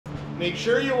Make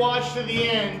sure you watch to the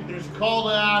end. There's a call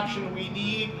to action. We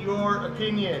need your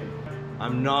opinion.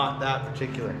 I'm not that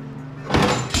particular.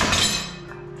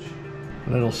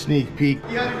 Little sneak peek.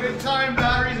 You had a good time,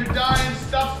 batteries are dying,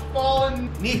 stuff's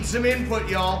falling. Need some input,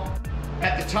 y'all.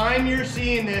 At the time you're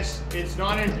seeing this, it's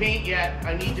not in paint yet.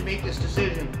 I need to make this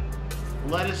decision.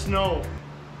 Let us know.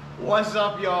 What's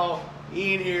up, y'all?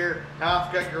 Ian here,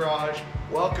 Half Gut Garage.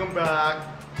 Welcome back.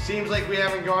 Seems like we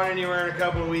haven't gone anywhere in a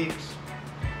couple of weeks.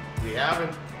 We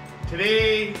haven't.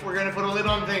 Today, we're gonna put a lid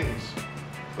on things.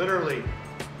 Literally.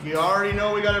 You already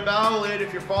know we got a bow lid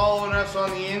if you're following us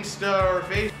on the Insta or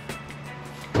Facebook.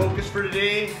 Focus for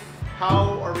today,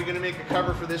 how are we gonna make a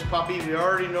cover for this puppy? We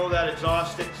already know that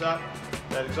exhaust sticks up.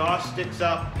 That exhaust sticks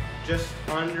up just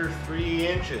under 3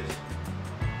 inches.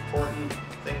 Important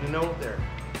thing to note there.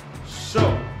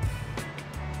 So,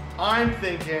 I'm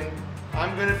thinking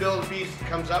I'm gonna build a piece that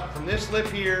comes up from this lip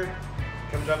here,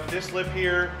 comes up to this lip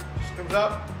here, just comes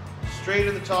up straight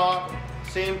to the top.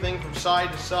 Same thing from side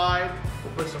to side.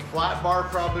 We'll put some flat bar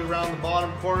probably around the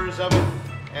bottom corners of it,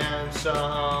 and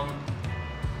some,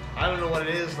 I don't know what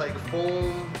it is, like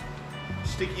foam,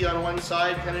 sticky on one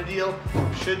side kind of deal.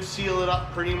 Should seal it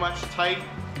up pretty much tight.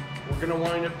 We're gonna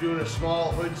wind up doing a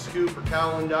small hood scoop or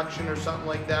cowl induction or something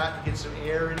like that to get some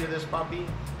air into this puppy,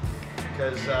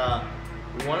 because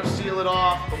we want to seal it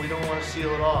off, but we don't want to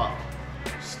seal it off.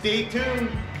 Stay tuned.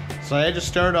 So I had to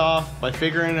start off by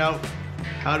figuring out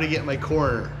how to get my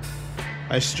corner.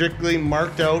 I strictly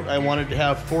marked out, I wanted to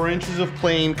have 4 inches of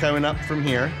plane coming up from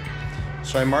here.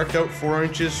 So I marked out 4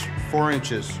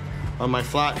 inches on my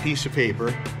flat piece of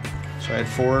paper. So I had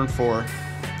 4 and 4.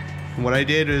 And what I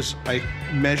did is I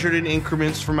measured in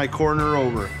increments for my corner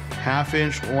over. 1/2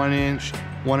 inch, 1 inch,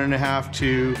 1.5,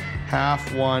 2,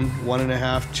 1/2, 1,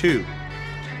 1.5, 2.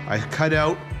 I cut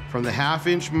out from the 1/2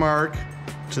 inch mark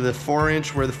to the 4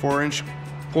 inch where the 4 inch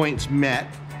points met.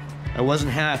 I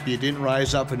wasn't happy, it didn't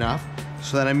rise up enough.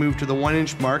 So then I moved to the 1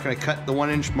 inch mark and I cut the 1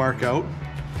 inch mark out.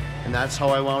 And that's how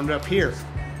I wound up here.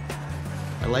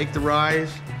 I like the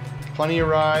rise, plenty of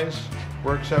rise,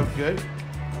 works out good.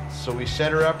 So we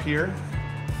set her up here.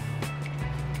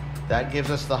 That gives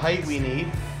us the height we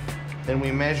need. Then we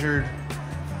measured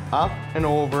up and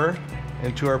over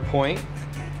and to our point.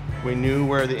 We knew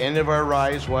where the end of our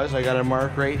rise was. I got a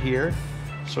mark right here.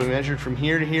 So we measured from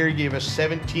here to here, gave us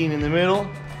 17 in the middle.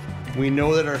 We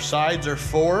know that our sides are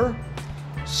 4.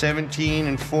 17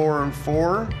 and 4 and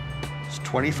 4 is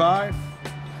 25.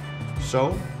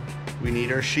 So we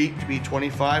need our sheet to be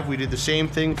 25. We did the same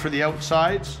thing for the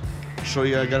outsides. I'll show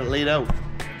you how I got it laid out.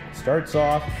 It starts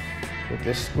off with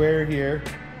this square here.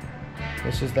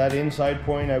 This is that inside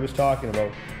point I was talking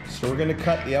about. So we're gonna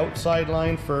cut the outside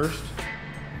line first.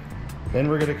 Then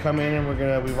we're gonna come in and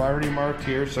we've already marked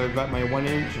here, so I've got my 1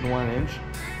 inch and 1 inch.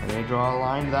 I'm gonna draw a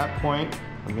line to that point.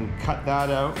 I'm gonna cut that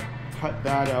out,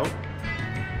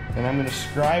 and I'm gonna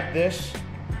scribe this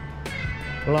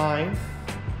line,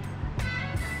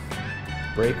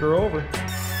 break her over.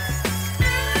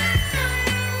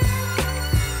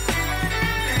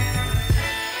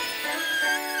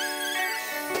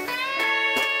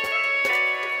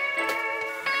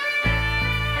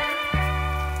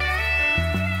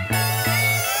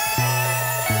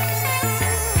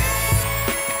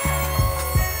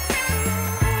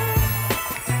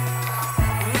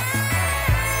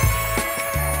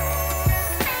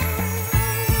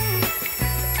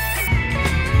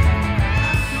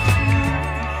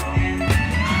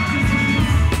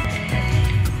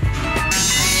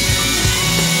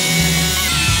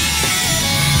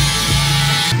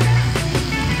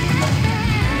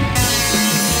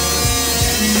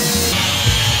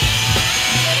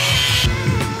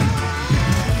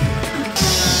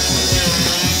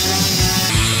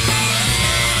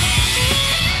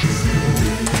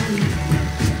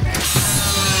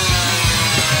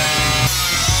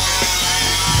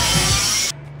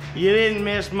 You didn't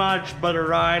miss much but a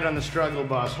ride on the struggle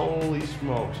bus. Holy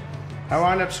smokes. I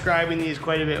wound up scribing these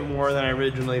quite a bit more than I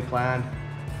originally planned.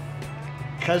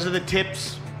 Because of the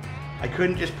tips, I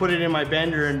couldn't just put it in my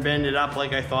bender and bend it up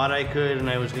like I thought I could, and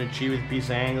I was gonna cheat with a piece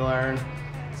of angle iron.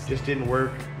 Just didn't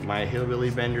work. My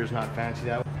hillbilly bender's not fancy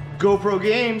that way. GoPro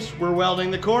Games, we're welding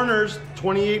the corners.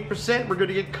 28%, we're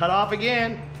gonna get cut off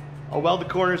again. I'll weld the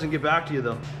corners and get back to you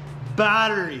though.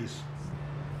 Batteries.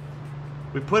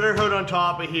 We put our hood on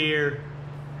top of here,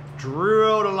 drew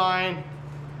out a line,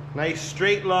 nice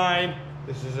straight line.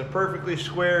 This is a perfectly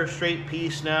square, straight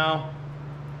piece now.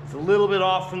 It's a little bit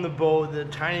off from the bow, a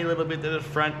tiny little bit to the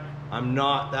front. I'm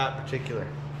not that particular.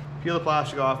 Peel the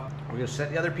plastic off. We're gonna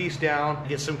set the other piece down,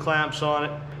 get some clamps on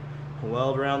it,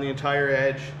 weld around the entire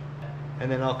edge.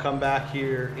 and then I'll come back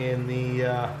here in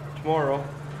the tomorrow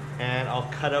and I'll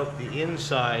cut out the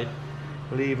inside,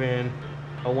 leaving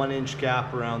a 1-inch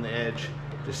gap around the edge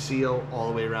to seal all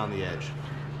the way around the edge.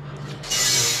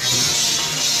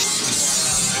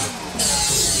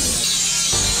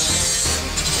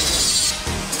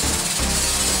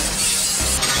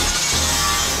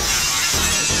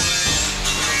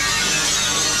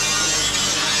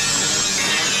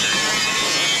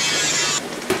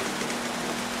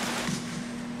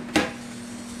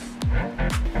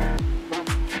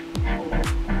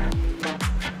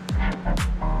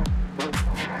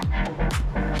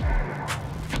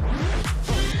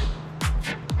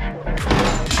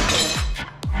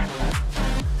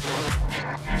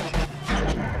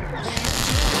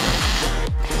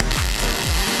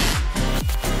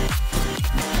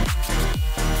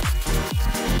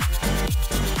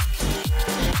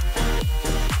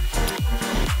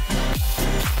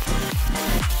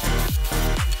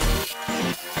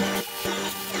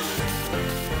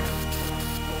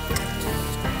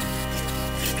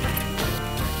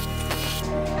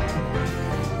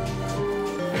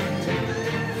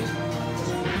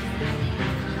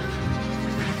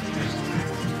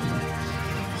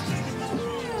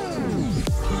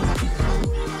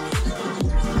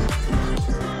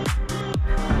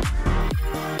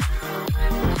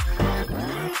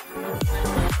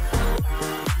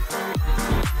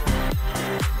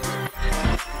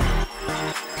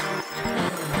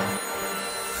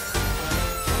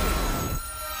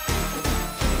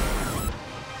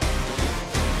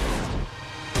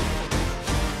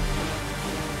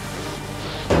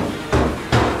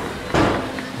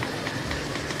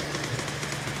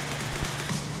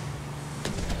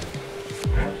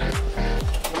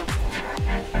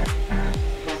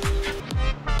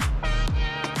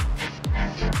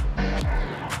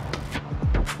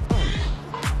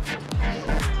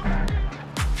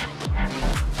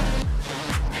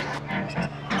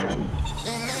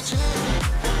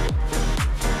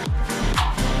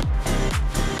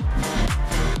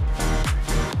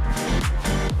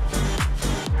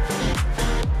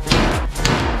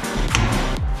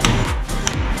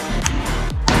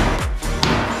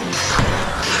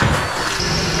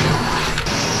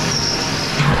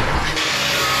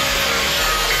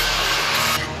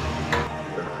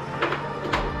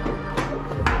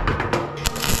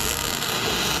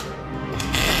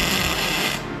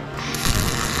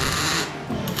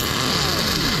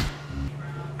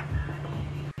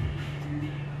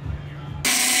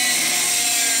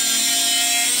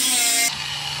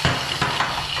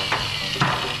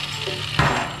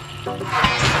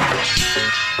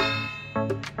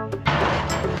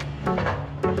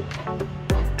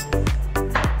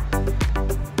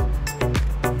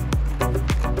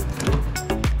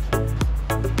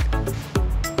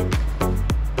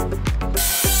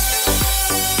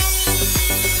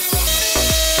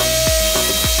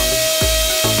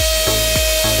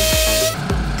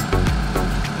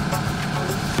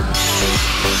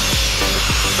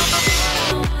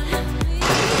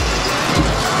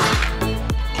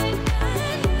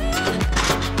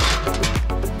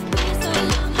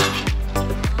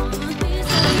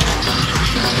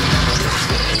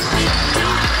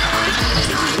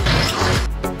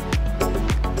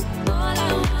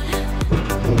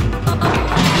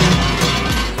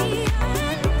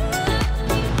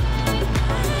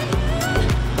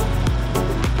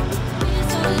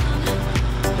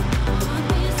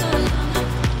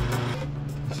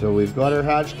 So we've got our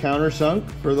hatch countersunk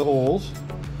for the holes.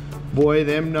 Boy,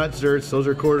 them nut zerts, those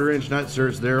are 1/4 inch nut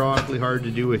zerts. They're awfully hard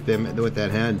to do with them, with that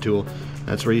hand tool.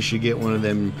 That's where you should get one of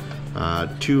them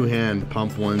 2-hand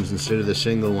pump ones instead of the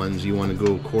single ones. You want to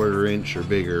go 1/4 inch or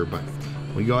bigger, but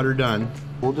we got her done.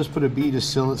 We'll just put a bead of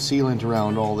sealant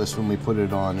around all this when we put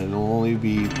it on. It'll only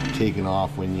be taken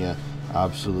off when you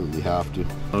absolutely have to.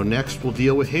 So next we'll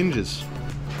deal with hinges.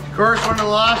 Of course, one of the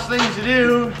last things to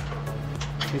do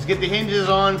is get the hinges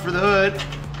on for the hood.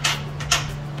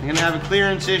 I'm gonna have a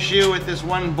clearance issue with this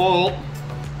one bolt.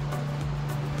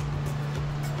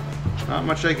 Not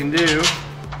much I can do.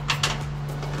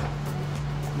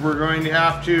 We're going to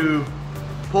have to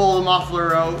pull the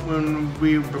muffler out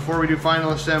before we do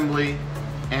final assembly,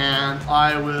 and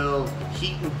I will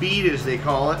heat and bead, as they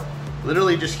call it.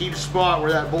 Literally just heat a spot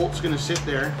where that bolt's gonna sit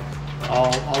there.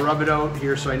 I'll rub it out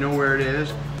here so I know where it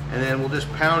is, and then we'll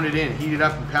just pound it in, heat it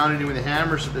up and pound it in with a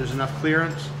hammer so there's enough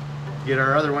clearance to get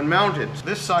our other one mounted.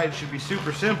 This side should be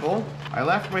super simple. I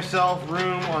left myself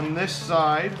room on this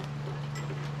side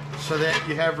so that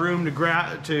you have room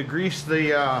to grease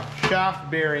the shaft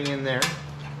bearing in there.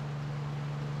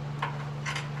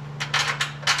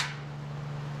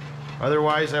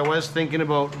 Otherwise, I was thinking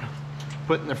about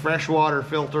putting the fresh water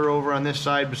filter over on this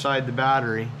side beside the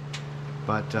battery,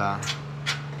 but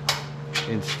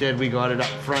instead we got it up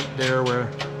front there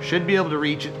where should be able to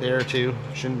reach it there too.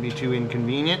 Shouldn't be too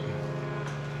inconvenient.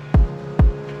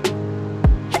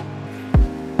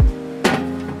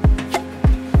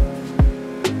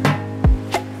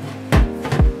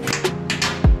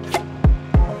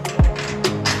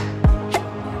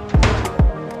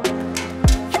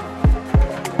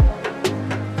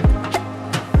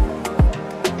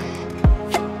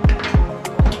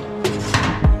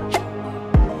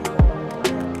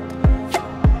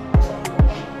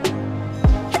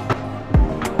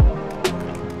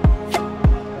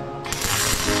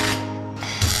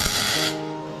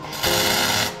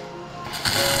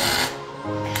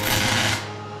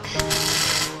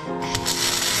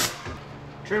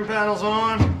 Trim panels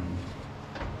on,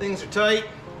 things are tight.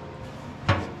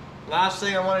 Last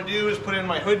thing I want to do is put in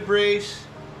my hood brace.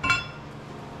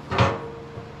 It's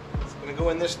going to go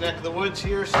in this neck of the woods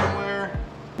here somewhere.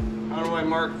 How do I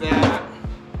mark that?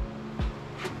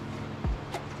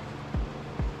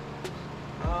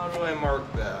 How do I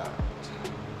mark that?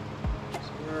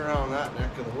 Somewhere around that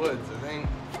neck of the woods, I think.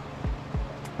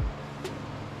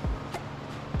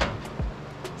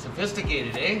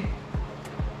 Sophisticated, eh?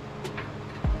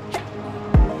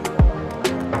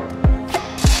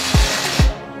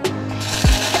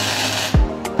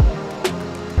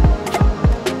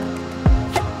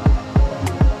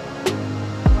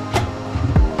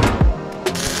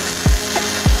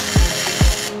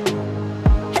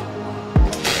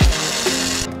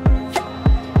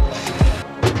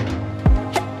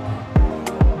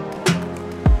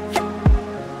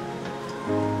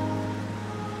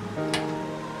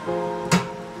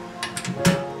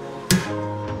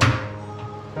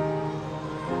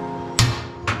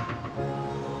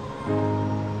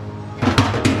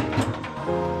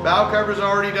 Valve cover's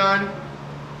already done.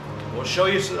 We'll show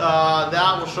you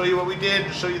that. We'll show you what we did.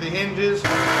 We'll show you the hinges.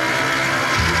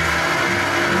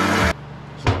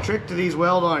 So the trick to these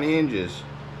weld-on hinges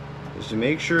is to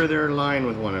make sure they're in line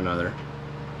with one another.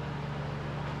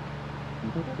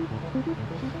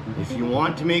 If you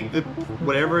want to make the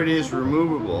whatever it is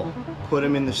removable, put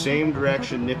them in the same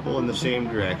direction, nipple in the same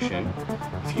direction.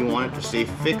 If you want it to stay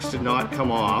fixed and not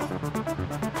come off,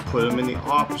 put them in the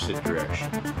opposite direction.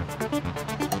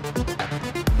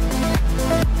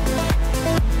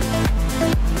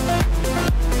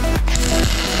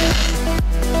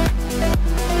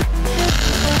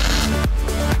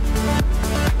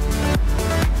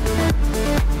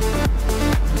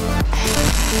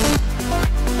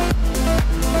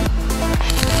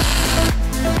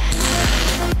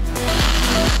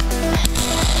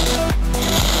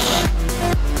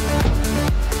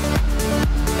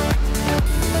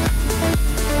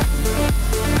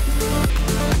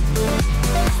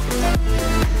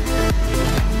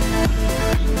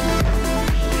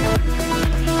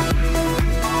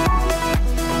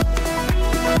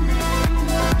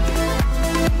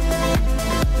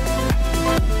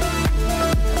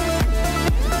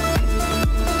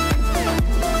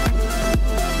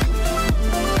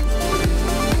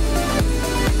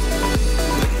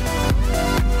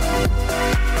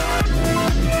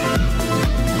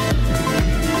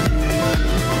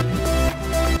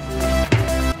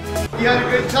 You had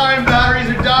a good time, batteries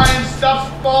are dying,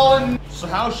 stuff's falling. So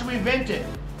how should we vent it?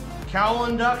 Cowl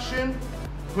induction,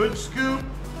 hood scoop,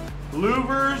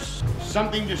 louvers,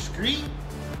 something discreet,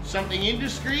 something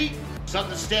indiscreet,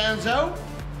 something that stands out.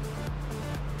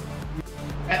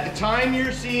 At the time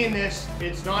you're seeing this,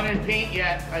 it's not in paint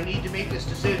yet. I need to make this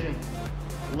decision.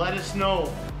 Let us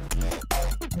know.